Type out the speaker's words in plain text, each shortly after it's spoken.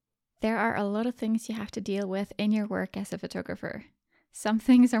There are a lot of things you have to deal with in your work as a photographer. Some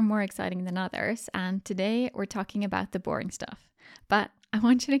things are more exciting than others, and today we're talking about the boring stuff. But I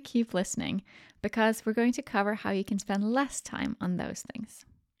want you to keep listening because we're going to cover how you can spend less time on those things.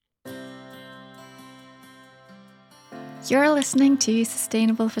 You're listening to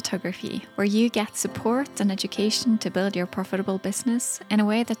Sustainable Photography, where you get support and education to build your profitable business in a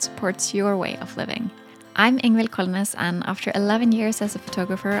way that supports your way of living. I'm Ingvild Kolnes, and after 11 years as a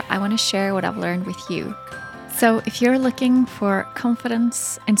photographer, I want to share what I've learned with you. So if you're looking for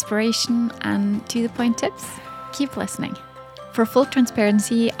confidence, inspiration, and to-the-point tips, keep listening. For full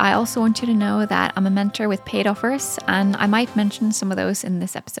transparency, I also want you to know that I'm a mentor with paid offers, and I might mention some of those in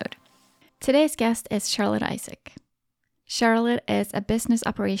this episode. Today's guest is Charlotte Isaac. Charlotte is a business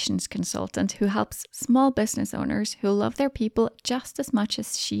operations consultant who helps small business owners who love their people just as much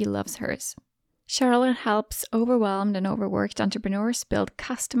as she loves hers. Charlotte helps overwhelmed and overworked entrepreneurs build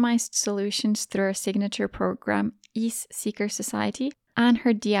customized solutions through her signature program, Ease Seeker Society, and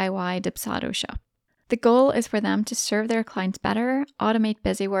her DIY Dubsado shop. The goal is for them to serve their clients better, automate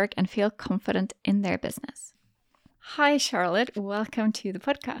busy work, and feel confident in their business. Hi, Charlotte. Welcome to the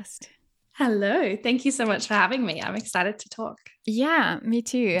podcast. Hello. Thank you so much for having me. I'm excited to talk. Yeah, me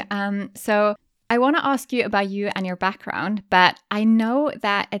too. So I want to ask you about you and your background, but I know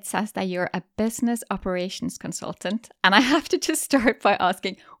that it says that you're a business operations consultant. And I have to just start by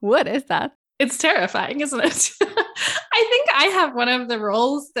asking, what is that? It's terrifying, isn't it? I think I have one of the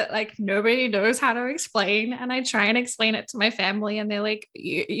roles that nobody knows how to explain. And I try and explain it to my family and they're like,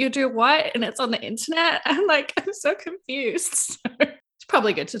 you do what? And it's on the internet. I'm so confused. So it's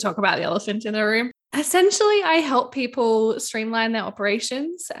probably good to talk about the elephant in the room. Essentially, I help people streamline their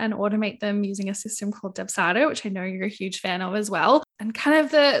operations and automate them using a system called Dubsado, which I know you're a huge fan of as well. And kind of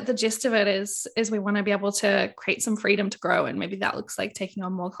the gist of it is we want to be able to create some freedom to grow. And maybe that looks like taking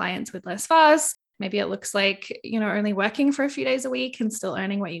on more clients with less fuss. Maybe it looks like, only working for a few days a week and still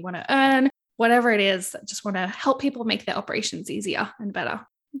earning what you want to earn. Whatever it is, I just want to help people make their operations easier and better.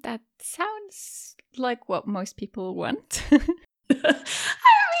 That sounds like what most people want.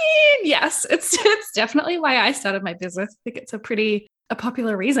 Yes, it's definitely why I started my business. I think it's a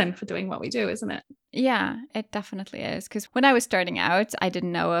popular reason for doing what we do, isn't it? Yeah, it definitely is. Because when I was starting out, I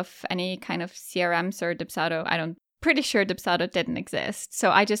didn't know of any kind of CRMs or Dubsado. Pretty sure Dubsado didn't exist.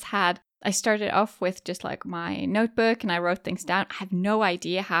 So I started off with just my notebook and I wrote things down. I have no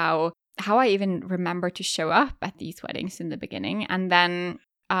idea how I even remember to show up at these weddings in the beginning. And then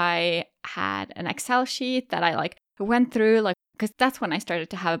I had an Excel sheet that I went through because that's when I started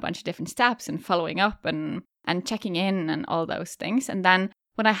to have a bunch of different steps and following up and checking in and all those things. And then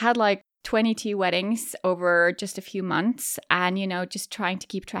when I had 22 weddings over just a few months and, just trying to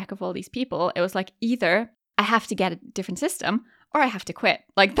keep track of all these people, it was either I have to get a different system or I have to quit.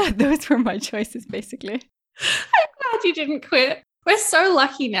 Those were my choices, basically. I'm glad you didn't quit. We're so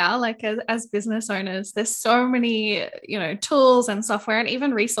lucky now, as business owners, there's so many, tools and software and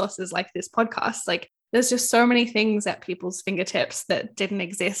even resources like this podcast. There's just so many things at people's fingertips that didn't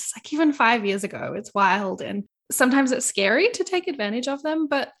exist, even 5 years ago. It's wild. And sometimes it's scary to take advantage of them,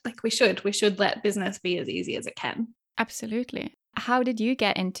 but we should let business be as easy as it can. Absolutely. How did you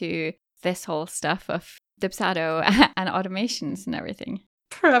get into this whole stuff of Dubsado and automations and everything?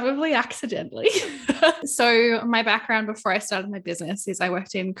 Probably accidentally. So my background before I started my business is I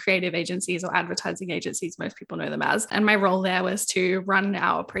worked in creative agencies or advertising agencies, most people know them as. And my role there was to run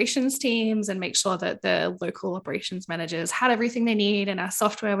our operations teams and make sure that the local operations managers had everything they need and our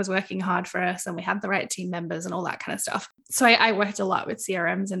software was working hard for us and we had the right team members and all that kind of stuff. So I worked a lot with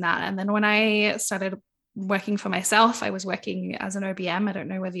CRMs and that. And then when I started working for myself, I was working as an OBM. I don't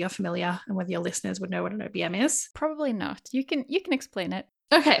know whether you're familiar and whether your listeners would know what an OBM is. Probably not. You can explain it.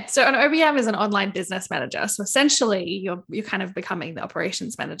 Okay, so an OBM is an online business manager. So essentially, you're kind of becoming the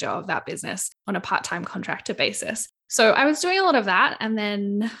operations manager of that business on a part-time contractor basis. So I was doing a lot of that. And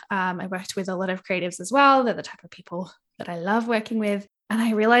then I worked with a lot of creatives as well. They're the type of people that I love working with. And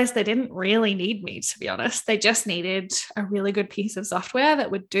I realized they didn't really need me, to be honest. They just needed a really good piece of software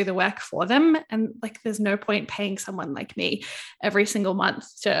that would do the work for them. And there's no point paying someone like me every single month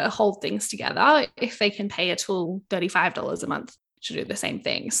to hold things together if they can pay a tool $35 a month to do the same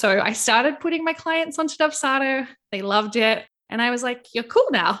thing. So I started putting my clients onto Dubsado. They loved it. And I was like, you're cool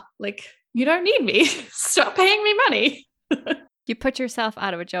now. You don't need me. Stop paying me money. You put yourself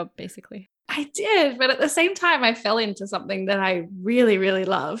out of a job, basically. I did. But at the same time, I fell into something that I really, really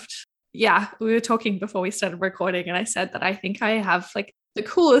loved. Yeah, we were talking before we started recording and I said that I think I have the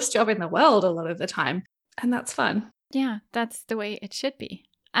coolest job in the world a lot of the time. And that's fun. Yeah, that's the way it should be.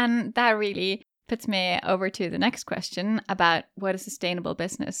 And that really puts me over to the next question about what a sustainable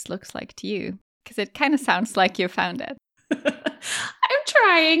business looks like to you, because it kind of sounds like you found it. I'm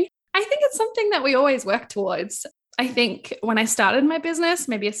trying. I think it's something that we always work towards. I think when I started my business,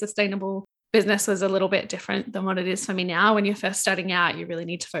 maybe a sustainable business was a little bit different than what it is for me now. When you're first starting out, you really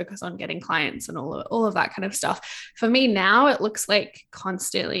need to focus on getting clients and all of that kind of stuff. For me now, it looks like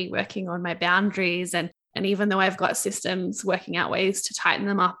constantly working on my boundaries. And even though I've got systems, working out ways to tighten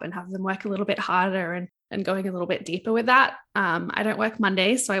them up and have them work a little bit harder and going a little bit deeper with that. I don't work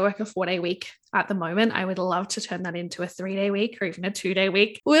Mondays, so I work a 4-day week at the moment. I would love to turn that into a 3-day week or even a 2-day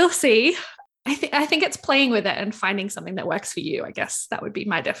week. We'll see. I think it's playing with it and finding something that works for you. I guess that would be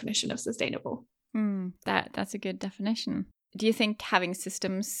my definition of sustainable. That's a good definition. Do you think having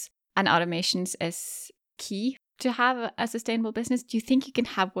systems and automations is key to have a sustainable business? Do you think you can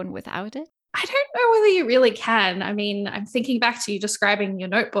have one without it? I don't know whether you really can. I mean, I'm thinking back to you describing your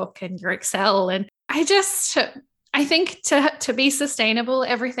notebook and your Excel, and I think to be sustainable,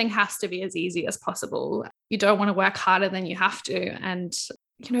 everything has to be as easy as possible. You don't want to work harder than you have to. And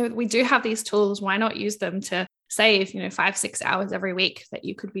we do have these tools. Why not use them to save, 5-6 hours every week that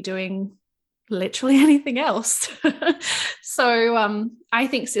you could be doing literally anything else? So I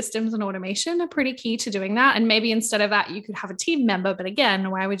think systems and automation are pretty key to doing that. And maybe instead of that, you could have a team member. But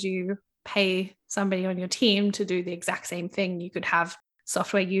again, why would you pay somebody on your team to do the exact same thing? You could have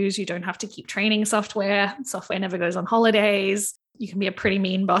software used. You don't have to keep training software. Software never goes on holidays. You can be a pretty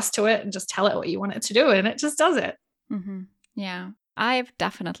mean boss to it and just tell it what you want it to do, and it just does it. Mm-hmm. Yeah. I've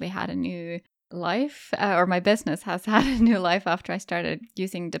definitely had a new life, or my business has had a new life after I started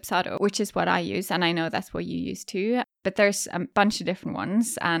using Dubsado, which is what I use. And I know that's what you use too. But there's a bunch of different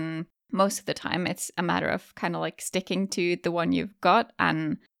ones. And most of the time, it's a matter of kind of like sticking to the one you've got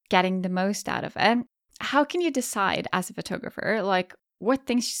and getting the most out of it. How can you decide as a photographer, like, what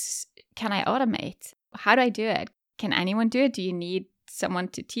things can I automate? How do I do it? Can anyone do it? Do you need someone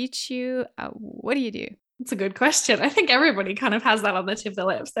to teach you? What do you do? It's a good question. I think everybody kind of has that on the tip of their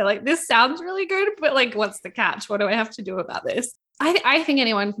lips. They're like, this sounds really good, but like, what's the catch? What do I have to do about this? I think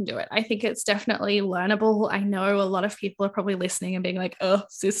anyone can do it. I think it's definitely learnable. I know a lot of people are probably listening and being like, oh,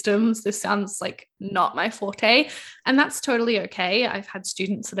 systems, this sounds like not my forte. And that's totally okay. I've had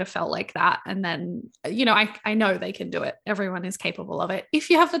students that have felt like that. And then, I know they can do it. Everyone is capable of it if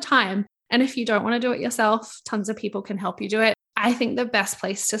you have the time. And if you don't want to do it yourself, tons of people can help you do it. I think the best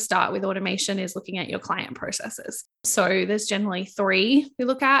place to start with automation is looking at your client processes. So there's generally 3 we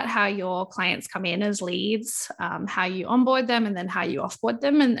look at: how your clients come in as leads, how you onboard them, and then how you offboard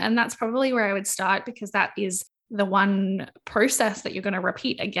them. And that's probably where I would start, because that is the one process that you're going to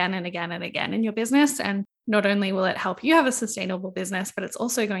repeat again and again and again in your business. And not only will it help you have a sustainable business, but it's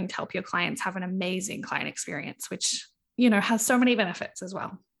also going to help your clients have an amazing client experience, which, has so many benefits as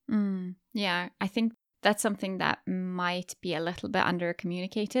well. Yeah, I think that's something that might be a little bit under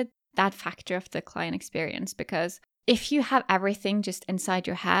communicated, that factor of the client experience, because if you have everything just inside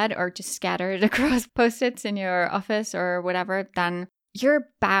your head or just scattered across post-its in your office or whatever, then you're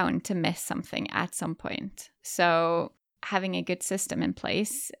bound to miss something at some point. So having a good system in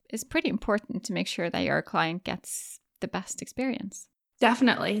place is pretty important to make sure that your client gets the best experience.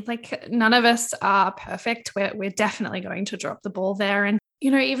 Definitely. Like, none of us are perfect. We're definitely going to drop the ball there. And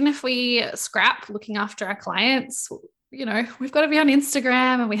even if we scrap looking after our clients, we've got to be on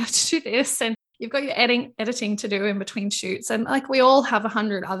Instagram and we have to do this, and you've got your editing to do in between shoots. And like, we all have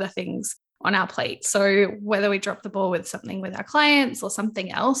 100 other things on our plate. So whether we drop the ball with something with our clients or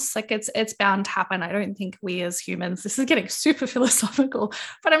something else, like, it's bound to happen. I don't think we as humans, this is getting super philosophical,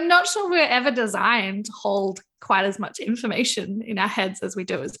 but I'm not sure we're ever designed to hold quite as much information in our heads as we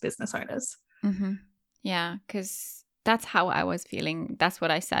do as business owners. Mm-hmm. Yeah, because that's how I was feeling. That's what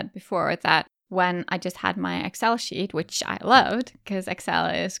I said before, that when I just had my Excel sheet, which I loved because Excel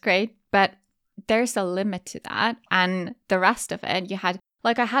is great, but there's a limit to that. And the rest of it,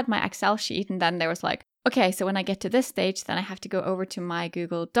 I had my Excel sheet, and then there was like, okay, so when I get to this stage, then I have to go over to my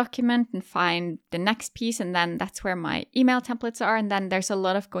Google document and find the next piece. And then that's where my email templates are. And then there's a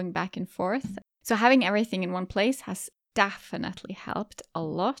lot of going back and forth. So having everything in one place has definitely helped a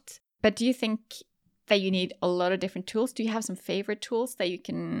lot. But do you think that you need a lot of different tools? Do you have some favorite tools that you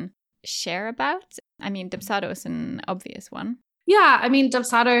can share about? I mean, Dubsado is an obvious one. Yeah, I mean,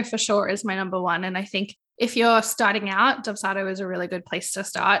 Dubsado for sure is my number one. And I think if you're starting out, Dubsado is a really good place to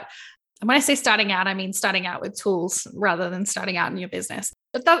start. And when I say starting out, I mean starting out with tools rather than starting out in your business.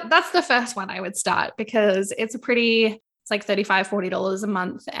 But that's the first one I would start, because it's like $35, $40 a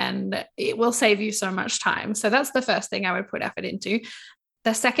month, and it will save you so much time. So that's the first thing I would put effort into.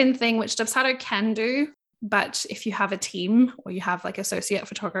 The second thing, which Dubsado can do, but if you have a team or you have like associate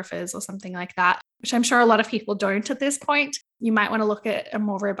photographers or something like that, which I'm sure a lot of people don't at this point. You might want to look at a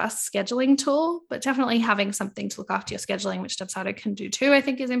more robust scheduling tool, but definitely having something to look after your scheduling, which Dubsado can do too, I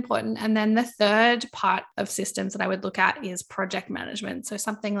think is important. And then the third part of systems that I would look at is project management. So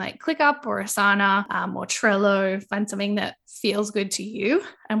something like ClickUp or Asana or Trello, find something that feels good to you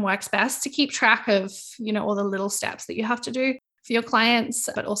and works best to keep track of, all the little steps that you have to do for your clients,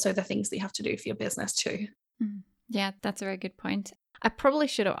 but also the things that you have to do for your business too. Yeah, that's a very good point. I probably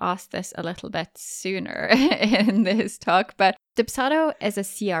should have asked this a little bit sooner in this talk, but Dubsado is a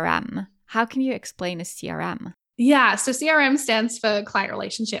CRM. How can you explain a CRM? Yeah, so CRM stands for Client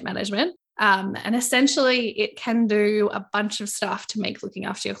Relationship Management. And essentially, it can do a bunch of stuff to make looking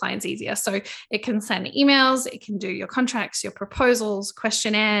after your clients easier. So it can send emails, it can do your contracts, your proposals,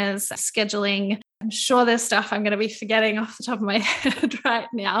 questionnaires, scheduling. I'm sure there's stuff I'm going to be forgetting off the top of my head right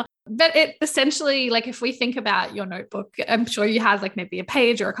now. But it essentially, like if we think about your notebook, I'm sure you have like maybe a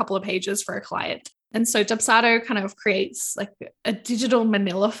page or a couple of pages for a client. And so Dubsado kind of creates like a digital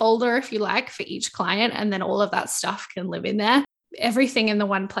manila folder, if you like, for each client. And then all of that stuff can live in there. Everything in the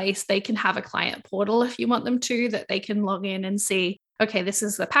one place. They can have a client portal if you want them to, that they can log in and see, okay, this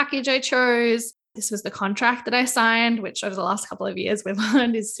is the package I chose. This was the contract that I signed, which over the last couple of years we've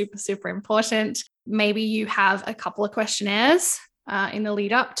learned is super, super important. Maybe you have a couple of questionnaires in the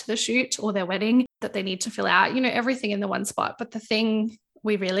lead up to the shoot or their wedding that they need to fill out, everything in the one spot. But the thing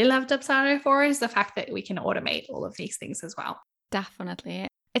we really love Dubsado for is the fact that we can automate all of these things as well. Definitely.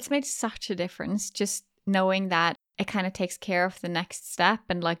 It's made such a difference just knowing that it kind of takes care of the next step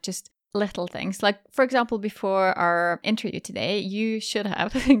and like just little things. Like, for example, before our interview today, you should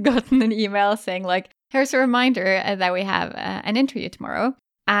have gotten an email saying like, here's a reminder that we have an interview tomorrow.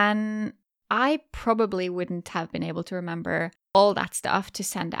 And I probably wouldn't have been able to remember all that stuff to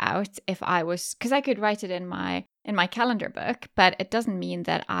send out if I was, because I could write it in my calendar book, but it doesn't mean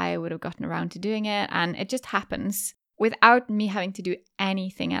that I would have gotten around to doing it. And it just happens without me having to do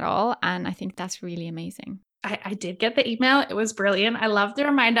anything at all. And I think that's really amazing. I did get the email. It was brilliant. I love the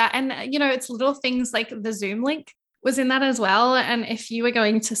reminder. And, it's little things like the Zoom link was in that as well. And if you were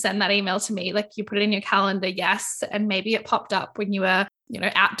going to send that email to me, like you put it in your calendar, yes. And maybe it popped up when you were,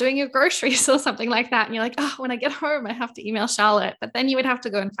 out doing your groceries or something like that. And you're like, oh, when I get home, I have to email Charlotte. But then you would have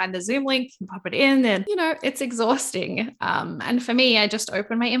to go and find the Zoom link and pop it in. And, it's exhausting. And for me, I just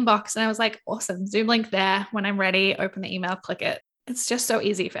opened my inbox and I was like, awesome, Zoom link there. When I'm ready, open the email, click it. It's just so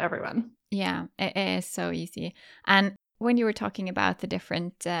easy for everyone. Yeah, it is so easy. And when you were talking about the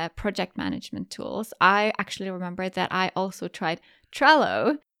different project management tools, I actually remember that I also tried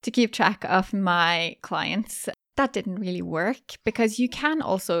Trello to keep track of my clients. That didn't really work because you can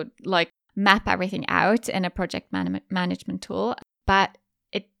also like map everything out in a project management tool, but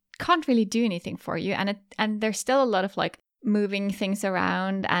it can't really do anything for you. And there's still a lot of like moving things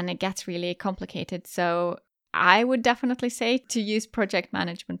around and it gets really complicated. So I would definitely say to use project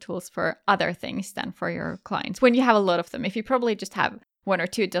management tools for other things than for your clients. When you have a lot of them, if you probably just have one or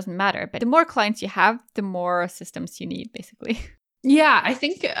two, it doesn't matter. But the more clients you have, the more systems you need, basically. Yeah, I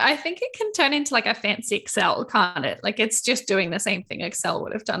think it can turn into like a fancy Excel, can't it? Like it's just doing the same thing Excel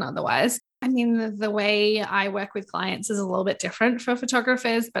would have done otherwise. I mean, the way I work with clients is a little bit different for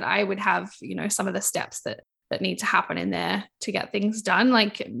photographers, but I would have, some of the steps that need to happen in there to get things done.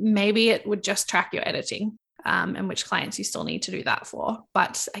 Like maybe it would just track your editing. And which clients you still need to do that for.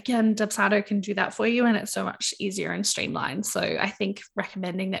 But again, Dubsado can do that for you and it's so much easier and streamlined. So I think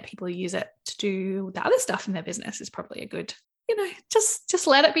recommending that people use it to do the other stuff in their business is probably a good, just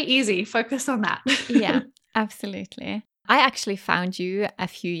let it be easy. Focus on that. Yeah, absolutely. I actually found you a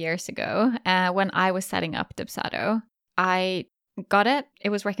few years ago when I was setting up Dubsado. I got it. It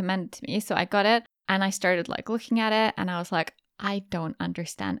was recommended to me. So I got it and I started like looking at it and I was like, I don't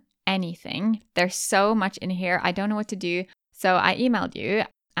understand anything. There's so much in here. I don't know what to do. So I emailed you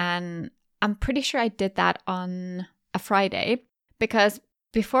and I'm pretty sure I did that on a Friday because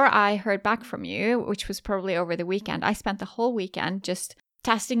before I heard back from you, which was probably over the weekend, I spent the whole weekend just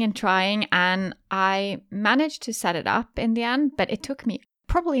testing and trying and I managed to set it up in the end, but it took me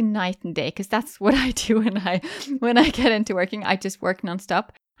probably night and day because that's what I do when I get into working. I just work nonstop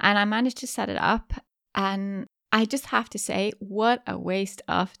and I managed to set it up and I just have to say, what a waste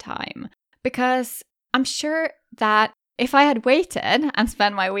of time. Because I'm sure that if I had waited and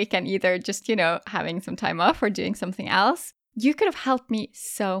spent my weekend either just, having some time off or doing something else, you could have helped me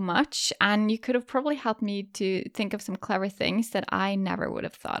so much. And you could have probably helped me to think of some clever things that I never would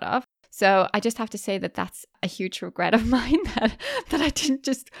have thought of. So I just have to say that that's a huge regret of mine that I didn't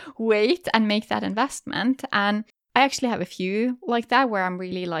just wait and make that investment. And I actually have a few like that where I'm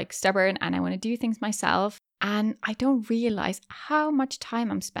really like stubborn and I want to do things myself. And I don't realize how much time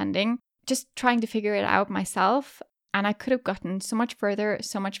I'm spending just trying to figure it out myself. And I could have gotten so much further,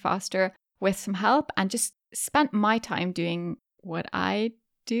 so much faster with some help and just spent my time doing what I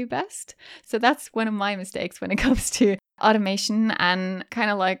do best. So that's one of my mistakes when it comes to automation and kind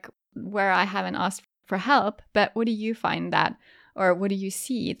of like where I haven't asked for help. But what do you find that, or what do you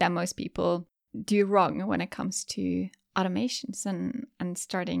see that most people do wrong when it comes to automations and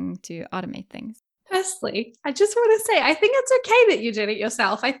starting to automate things? Firstly, I just want to say, I think it's okay that you did it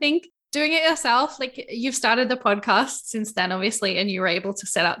yourself. I think doing it yourself, like you've started the podcast since then, obviously, and you were able to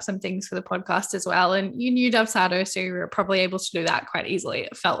set up some things for the podcast as well. And you knew Dubsado, so you were probably able to do that quite easily.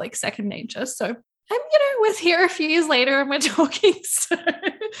 It felt like second nature. So we're here a few years later and we're talking, so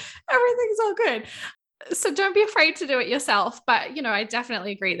everything's all good. So don't be afraid to do it yourself. But, I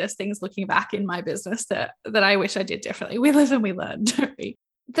definitely agree. There's things looking back in my business that I wish I did differently. We live and we learn, don't we?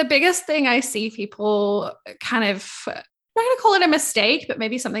 The biggest thing I see people kind of, I'm not going to call it a mistake, but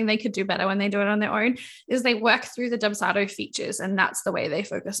maybe something they could do better when they do it on their own, is they work through the Dubsado features, and that's the way they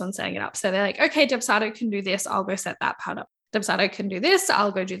focus on setting it up. So they're like, okay, Dubsado can do this. I'll go set that part up. Dubsado can do this.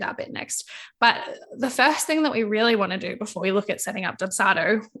 I'll go do that bit next. But the first thing that we really want to do before we look at setting up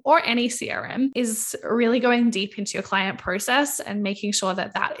Dubsado or any CRM is really going deep into your client process and making sure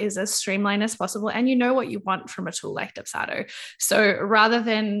that that is as streamlined as possible. And you know what you want from a tool like Dubsado. So rather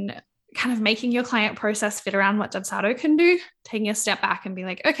than kind of making your client process fit around what Dubsado can do, taking a step back and be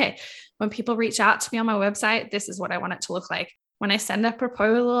like, okay, when people reach out to me on my website, this is what I want it to look like. When I send a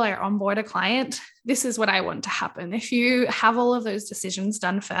proposal or onboard a client, this is what I want to happen. If you have all of those decisions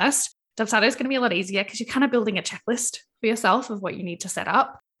done first, Dubsado is going to be a lot easier because you're kind of building a checklist for yourself of what you need to set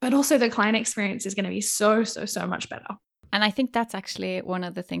up. But also the client experience is going to be so much better. And I think that's actually one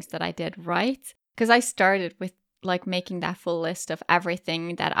of the things that I did right, because I started with like making that full list of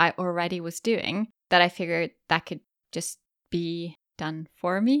everything that I already was doing, that I figured that could just be done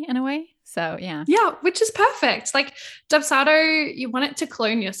for me in a way. So yeah, which is perfect. Like Dubsado, you want it to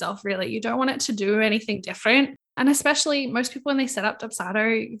clone yourself, really. You don't want it to do anything different. And especially most people, when they set up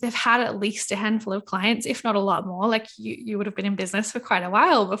Dubsado, they've had at least a handful of clients, if not a lot more. Like you would have been in business for quite a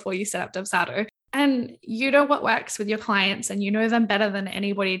while before you set up Dubsado. And you know what works with your clients and you know them better than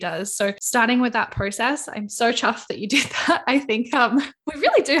anybody does. So starting with that process, I'm so chuffed that you did that. I think we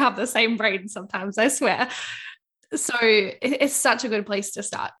really do have the same brain sometimes, I swear. So it's such a good place to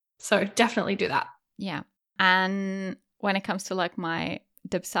start. So definitely do that. Yeah. And when it comes to like my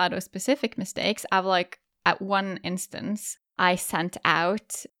Dubsado specific mistakes, I've like at one instance, I sent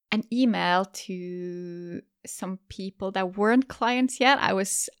out an email to some people that weren't clients yet. I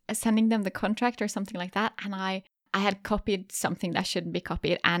was sending them the contract or something like that. And I had copied something that shouldn't be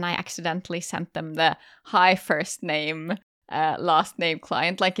copied. And I accidentally sent them the hi first name, last name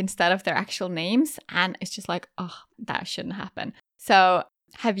client, like instead of their actual names. And it's just like, oh, that shouldn't happen. So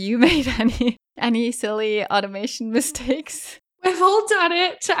have you made any silly automation mistakes? We've all done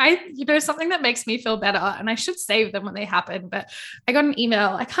it. Something that makes me feel better, and I should save them when they happen, but I got an email.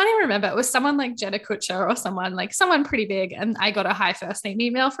 I can't even remember. It was someone like Jenna Kutcher or someone pretty big. And I got a hi first name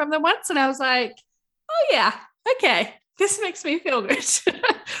email from them once. And I was like, oh yeah, okay. This makes me feel good.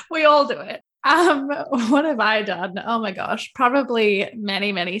 We all do it. What have I done? Oh my gosh, probably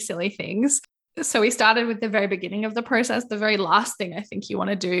many silly things. So we started with the very beginning of the process. The very last thing I think you want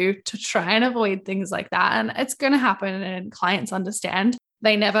to do to try and avoid things like that. And it's going to happen, and clients understand.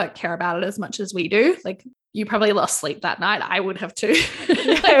 They never care about it as much as we do. Like you probably lost sleep that night. I would have too.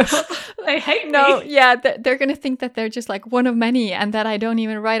 They hate me. No, yeah, they're going to think that they're just like one of many and that I don't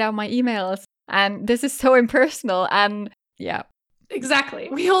even write out my emails. And this is so impersonal. And yeah. Exactly.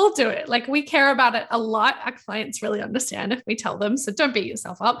 We all do it. Like we care about it a lot. Our clients really understand if we tell them. So don't beat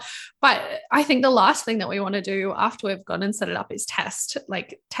yourself up. But I think the last thing that we want to do after we've gone and set it up is test.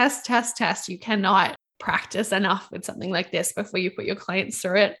 Like test. You cannot practice enough with something like this before you put your clients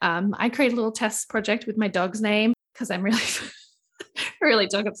through it. I created a little test project with my dog's name because I'm really really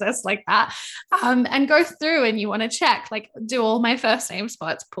dog obsessed like that, and go through, and you want to check, like, do all my first name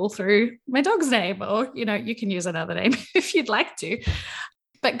spots pull through my dog's name, or you can use another name if you'd like to,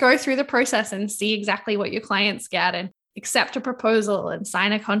 but go through the process and see exactly what your clients get and accept a proposal and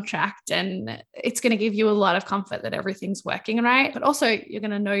sign a contract. And it's going to give you a lot of comfort that everything's working right, but also you're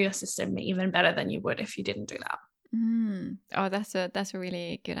going to know your system even better than you would if you didn't do that. Oh, that's a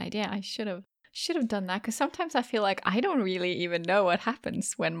really good idea. I should have done that, because sometimes I feel like I don't really even know what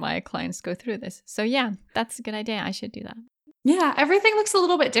happens when my clients go through this. So yeah, that's a good idea. I should do that. Yeah, everything looks a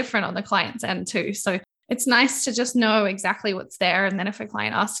little bit different on the client's end too. So it's nice to just know exactly what's there. And then if a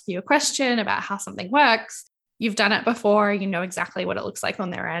client asks you a question about how something works, you've done it before, you know exactly what it looks like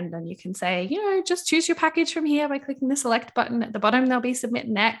on their end. And you can say, just choose your package from here by clicking the select button at the bottom. There'll be submit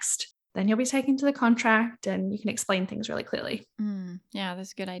next. then you'll be taken to the contract and you can explain things really clearly. Yeah,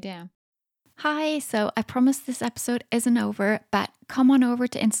 that's a good idea. Hi, so I promise this episode isn't over, but come on over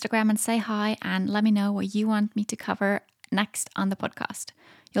to Instagram and say hi and let me know what you want me to cover next on the podcast.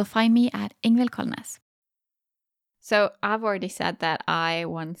 You'll find me at Ingvild Kolnes. So I've already said that I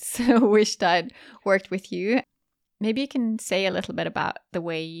once wished I'd worked with you. Maybe you can say a little bit about the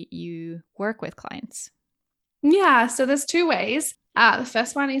way you work with clients. Yeah, so there's two ways. The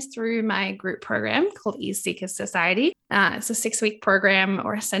first one is through my group program called Ease Seekers Society. It's a 6-week program,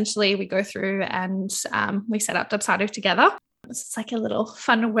 or essentially we go through and we set up Dubsado together. It's like a little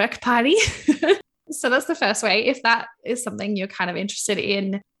fun work party. So that's the first way. If that is something you're kind of interested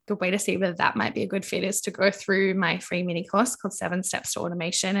in, a good way to see whether that might be a good fit is to go through my free mini course called 7 Steps to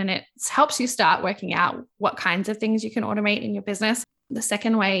Automation. And it helps you start working out what kinds of things you can automate in your business. The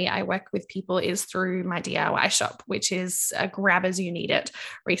second way I work with people is through my DIY shop, which is a grab as you need it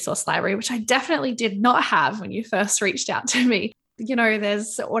resource library, which I definitely did not have when you first reached out to me.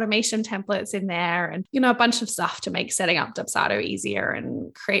 There's automation templates in there and, a bunch of stuff to make setting up Dubsado easier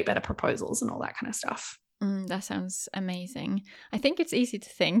and create better proposals and all that kind of stuff. That sounds amazing. I think it's easy to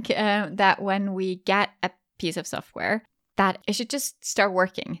think that when we get a piece of software, that it should just start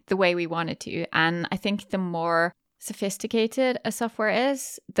working the way we want it to. And I think the more sophisticated a software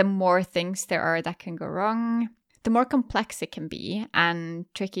is, the more things there are that can go wrong, the more complex it can be and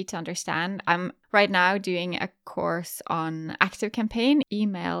tricky to understand. I'm right now doing a course on ActiveCampaign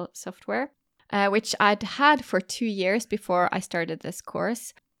email software, which I'd had for 2 years before I started this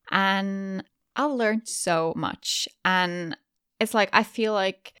course. And I learned so much. And it's like, I feel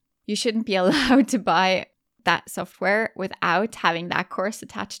like you shouldn't be allowed to buy that software without having that course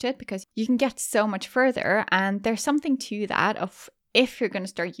attached to it, because you can get so much further. And there's something to that of, if you're going to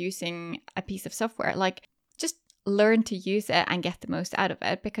start using a piece of software, like just learn to use it and get the most out of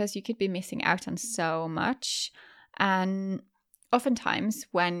it, because you could be missing out on so much. And oftentimes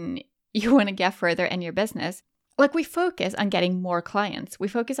when you want to get further in your business, like we focus on getting more clients, we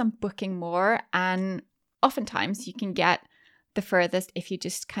focus on booking more, and oftentimes you can get the furthest if you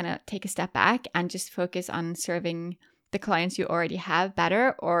just kind of take a step back and just focus on serving the clients you already have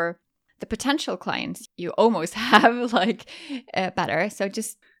better, or the potential clients you almost have better. So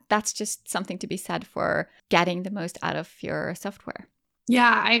that's just something to be said for getting the most out of your software.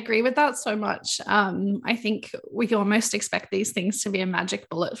 Yeah, I agree with that so much. I think we almost expect these things to be a magic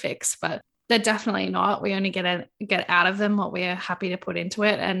bullet fix, but they're definitely not. We only get out of them what we're happy to put into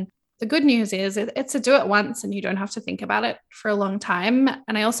it. And the good news is it's a do it once and you don't have to think about it for a long time.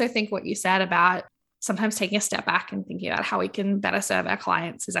 And I also think what you said about sometimes taking a step back and thinking about how we can better serve our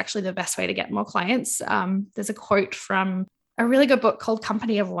clients is actually the best way to get more clients. There's a quote from a really good book called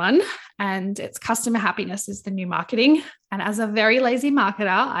Company of One, and it's customer happiness is the new marketing. And as a very lazy marketer,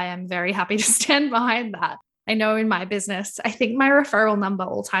 I am very happy to stand behind that. I know in my business, I think my referral number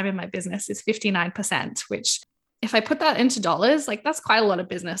all time in my business is 59%, which if I put that into dollars, that's quite a lot of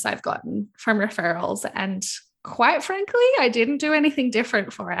business I've gotten from referrals. And quite frankly, I didn't do anything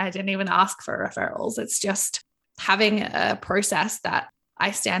different for it. I didn't even ask for referrals. It's just having a process that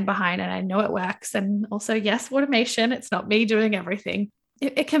I stand behind and I know it works. And also, yes, automation, it's not me doing everything.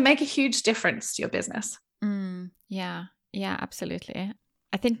 It can make a huge difference to your business. Yeah, absolutely.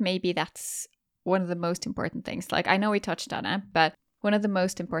 I think maybe that's one of the most important things. I know we touched on it, but one of the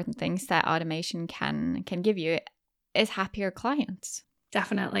most important things that automation can give you is happier clients.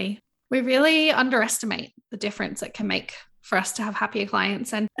 Definitely. We really underestimate the difference it can make for us to have happier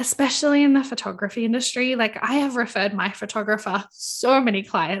clients. And especially in the photography industry, I have referred my photographer so many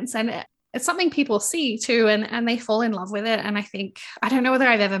clients, and it's something people see too, and they fall in love with it. And I don't know whether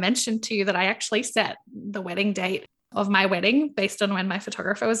I've ever mentioned to you that I actually set the wedding date of my wedding based on when my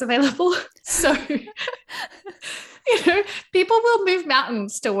photographer was available. So, people will move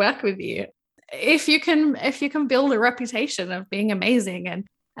mountains to work with you if you can build a reputation of being amazing,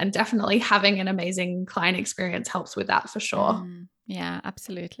 and definitely having an amazing client experience helps with that for sure. Yeah,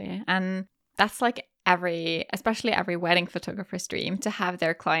 absolutely. And that's especially every wedding photographer's dream, to have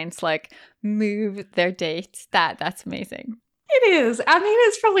their clients move their dates. That's amazing. It is. I mean,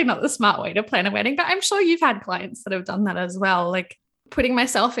 it's probably not the smart way to plan a wedding, but I'm sure you've had clients that have done that as well. Putting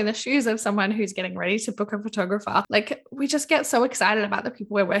myself in the shoes of someone who's getting ready to book a photographer, we just get so excited about the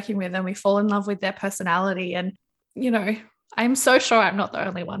people we're working with, and we fall in love with their personality. And, I'm so sure I'm not the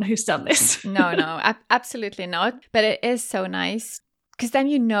only one who's done this. No, absolutely not. But it is so nice, because then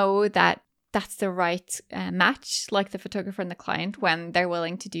you know that that's the right match, the photographer and the client, when they're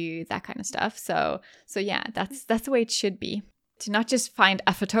willing to do that kind of stuff. So yeah, that's the way it should be, to not just find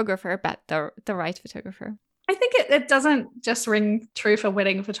a photographer, but the right photographer. I think it doesn't just ring true for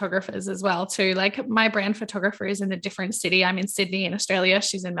wedding photographers as well too. Like my brand photographer is in a different city. I'm in Sydney in Australia.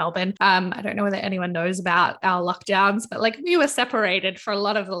 She's in Melbourne. I don't know whether anyone knows about our lockdowns, but like we were separated for a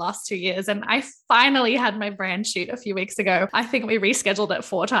lot of the last 2 years. And I finally had my brand shoot a few weeks ago. I think we rescheduled it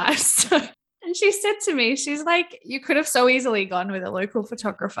 4 times. And she said to me, she's like, you could have so easily gone with a local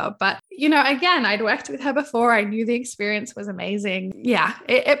photographer. But, again, I'd worked with her before. I knew the experience was amazing. Yeah,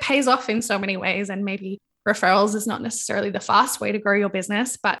 it pays off in so many ways. And maybe referrals is not necessarily the fast way to grow your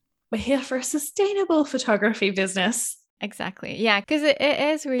business, but we're here for a sustainable photography business. Exactly. Yeah, because it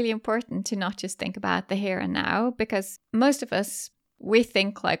is really important to not just think about the here and now, because most of us, we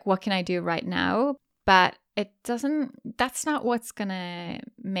think like, what can I do right now? But that's not what's going to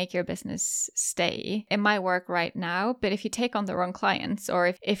make your business stay. It might work right now, but if you take on the wrong clients,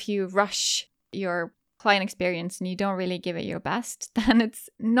 or if you rush your client experience and you don't really give it your best, then it's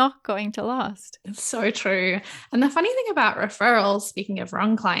not going to last. It's so true. And the funny thing about referrals, speaking of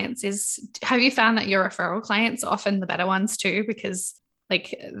wrong clients, is have you found that your referral clients are often the better ones too? Because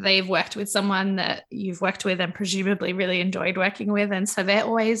like they've worked with someone that you've worked with and presumably really enjoyed working with. And so they're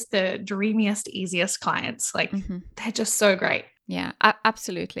always the dreamiest, easiest clients. Like they're just so great. Yeah,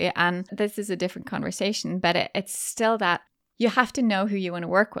 absolutely. And this is a different conversation, but it's still that you have to know who you want to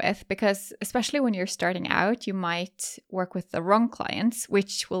work with, because especially when you're starting out, you might work with the wrong clients,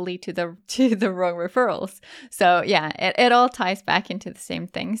 which will lead to the wrong referrals. So yeah, it all ties back into the same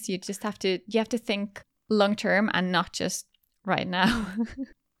things. You have to think long term and not just right now.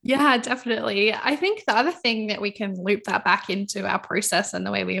 Yeah, definitely. I think the other thing that we can loop that back into our process and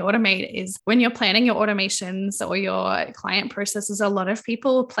the way we automate is when you're planning your automations or your client processes, a lot of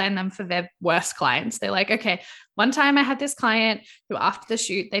people plan them for their worst clients. They're like, okay, one time I had this client who after the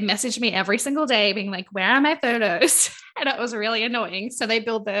shoot, they messaged me every single day being like, where are my photos? And it was really annoying. So they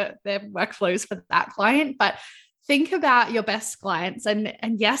build their workflows for that client. But think about your best clients and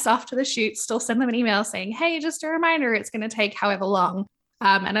yes, after the shoot, still send them an email saying, hey, just a reminder, it's going to take however long.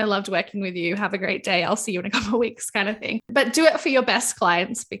 And I loved working with you. Have a great day. I'll see you in a couple of weeks kind of thing. But do it for your best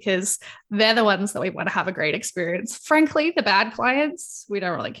clients because they're the ones that we want to have a great experience. Frankly, the bad clients, we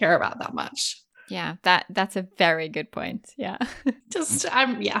don't really care about that much. Yeah, that's a very good point. Yeah.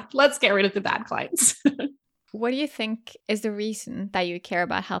 Let's get rid of the bad clients. What do you think is the reason that you care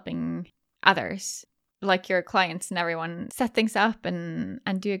about helping others, like your clients and everyone, set things up and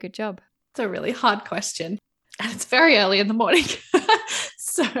do a good job? It's a really hard question. And it's very early in the morning.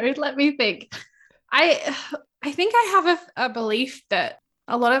 So let me think. I think I have a belief that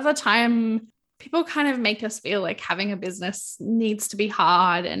a lot of the time people kind of make us feel like having a business needs to be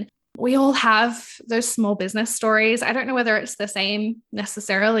hard. And we all have those small business stories. I don't know whether it's the same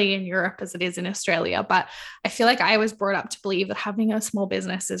necessarily in Europe as it is in Australia, but I feel like I was brought up to believe that having a small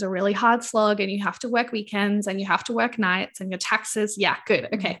business is a really hard slog and you have to work weekends and you have to work nights and your taxes. Yeah, good.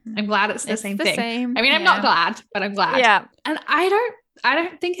 Okay. I'm glad it's the same thing. I mean, I'm not glad, but I'm glad. Yeah. And I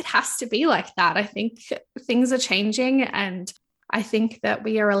don't think it has to be like that. I think things are changing and I think that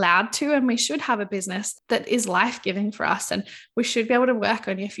we are allowed to, and we should have a business that is life-giving for us. And we should be able to work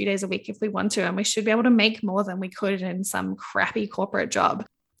only a few days a week if we want to. And we should be able to make more than we could in some crappy corporate job.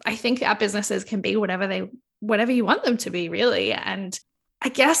 I think our businesses can be whatever you want them to be, really. And I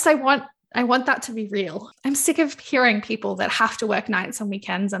guess I want that to be real. I'm sick of hearing people that have to work nights and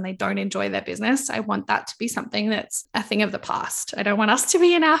weekends and they don't enjoy their business. I want that to be something that's a thing of the past. I don't want us to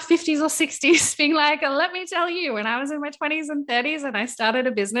be in our 50s or 60s being like, let me tell you, when I was in my 20s and 30s and I started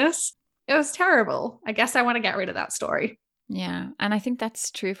a business, it was terrible. I guess I want to get rid of that story. Yeah. And I think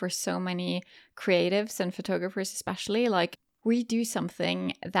that's true for so many creatives and photographers, especially. Like we do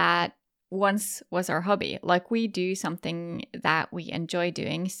something that once was our hobby. Like we do something that we enjoy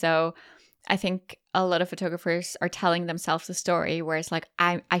doing. So I think a lot of photographers are telling themselves a story where it's like,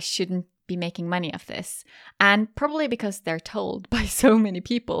 I shouldn't be making money off this. And probably because they're told by so many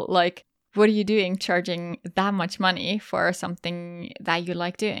people, like, what are you doing charging that much money for something that you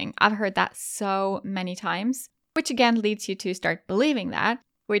like doing? I've heard that so many times, which again leads you to start believing that,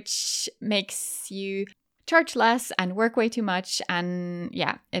 which makes you charge less and work way too much. And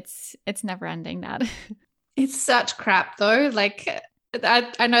yeah, it's never ending that. It's such crap though. Like,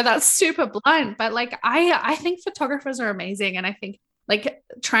 I know that's super blunt, but like I think photographers are amazing. And I think like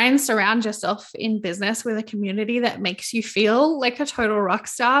try and surround yourself in business with a community that makes you feel like a total rock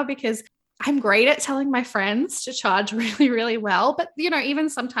star, because I'm great at telling my friends to charge really, really well. But even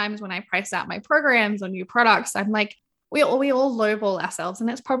sometimes when I price out my programs or new products, I'm like, we all lowball ourselves. And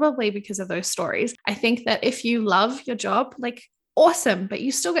it's probably because of those stories. I think that if you love your job, like awesome, but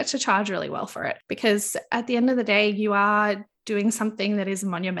you still get to charge really well for it, because at the end of the day, you are doing something that is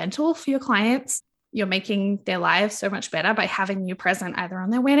monumental for your clients. you're making their lives so much better by having you present either on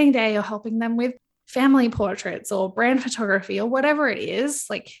their wedding day or helping them with family portraits or brand photography or whatever it is.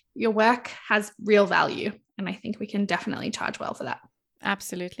 Like, your work has real value. And I think we can definitely charge well for that.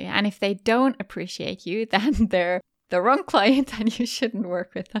 Absolutely. And if they don't appreciate you, then they're the wrong client and you shouldn't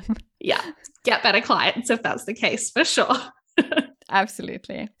work with them. Yeah. Get better clients if that's the case, for sure.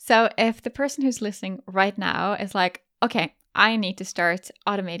 Absolutely. So if the person who's listening right now is like, okay, I need to start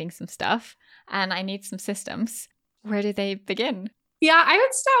automating some stuff and I need some systems, where do they begin? Yeah, I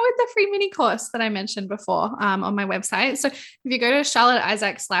would start with the free mini course that I mentioned before on my website. So if you go to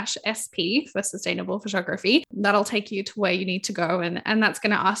charlotteisaac/SP for sustainable photography, that'll take you to where you need to go. And that's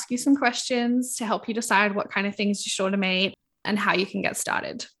going to ask you some questions to help you decide what kind of things you should automate and how you can get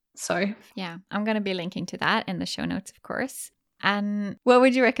started. So yeah, I'm going to be linking to that in the show notes, of course. And what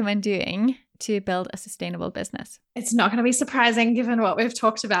would you recommend doing to build a sustainable business? It's not going to be surprising given what we've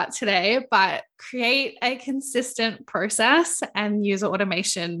talked about today, but create a consistent process and use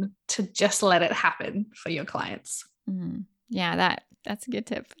automation to just let it happen for your clients. Yeah, that's a good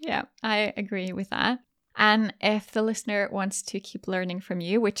tip. Yeah, I agree with that. And if the listener wants to keep learning from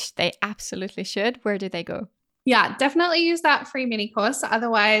you, which they absolutely should, where do they go? Yeah, definitely use that free mini course.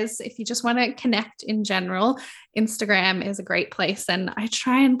 Otherwise, if you just want to connect in general, Instagram is a great place. And I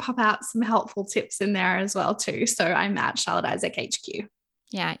try and pop out some helpful tips in there as well too. So I'm at Charlotte Isaac HQ.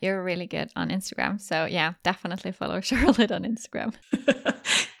 Yeah, you're really good on Instagram. So yeah, definitely follow Charlotte on Instagram.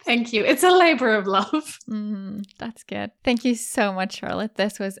 Thank you. It's a labor of love. That's good. Thank you so much, Charlotte.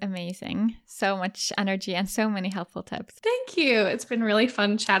 This was amazing. So much energy and so many helpful tips. Thank you. It's been really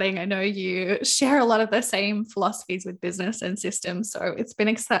fun chatting. I know you share a lot of the same philosophies with business and systems. So it's been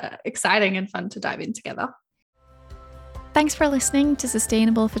exciting and fun to dive in together. Thanks for listening to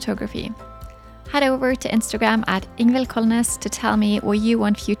Sustainable Photography. Head over to Instagram at Ingvild Kolnes to tell me what you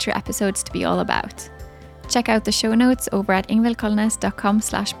want future episodes to be all about. Check out the show notes over at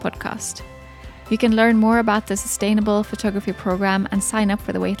ingvildkolnes.com/podcast. You can learn more about the Sustainable Photography Program and sign up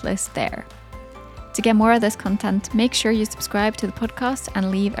for the waitlist there. To get more of this content, make sure you subscribe to the podcast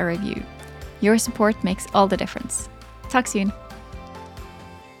and leave a review. Your support makes all the difference. Talk soon.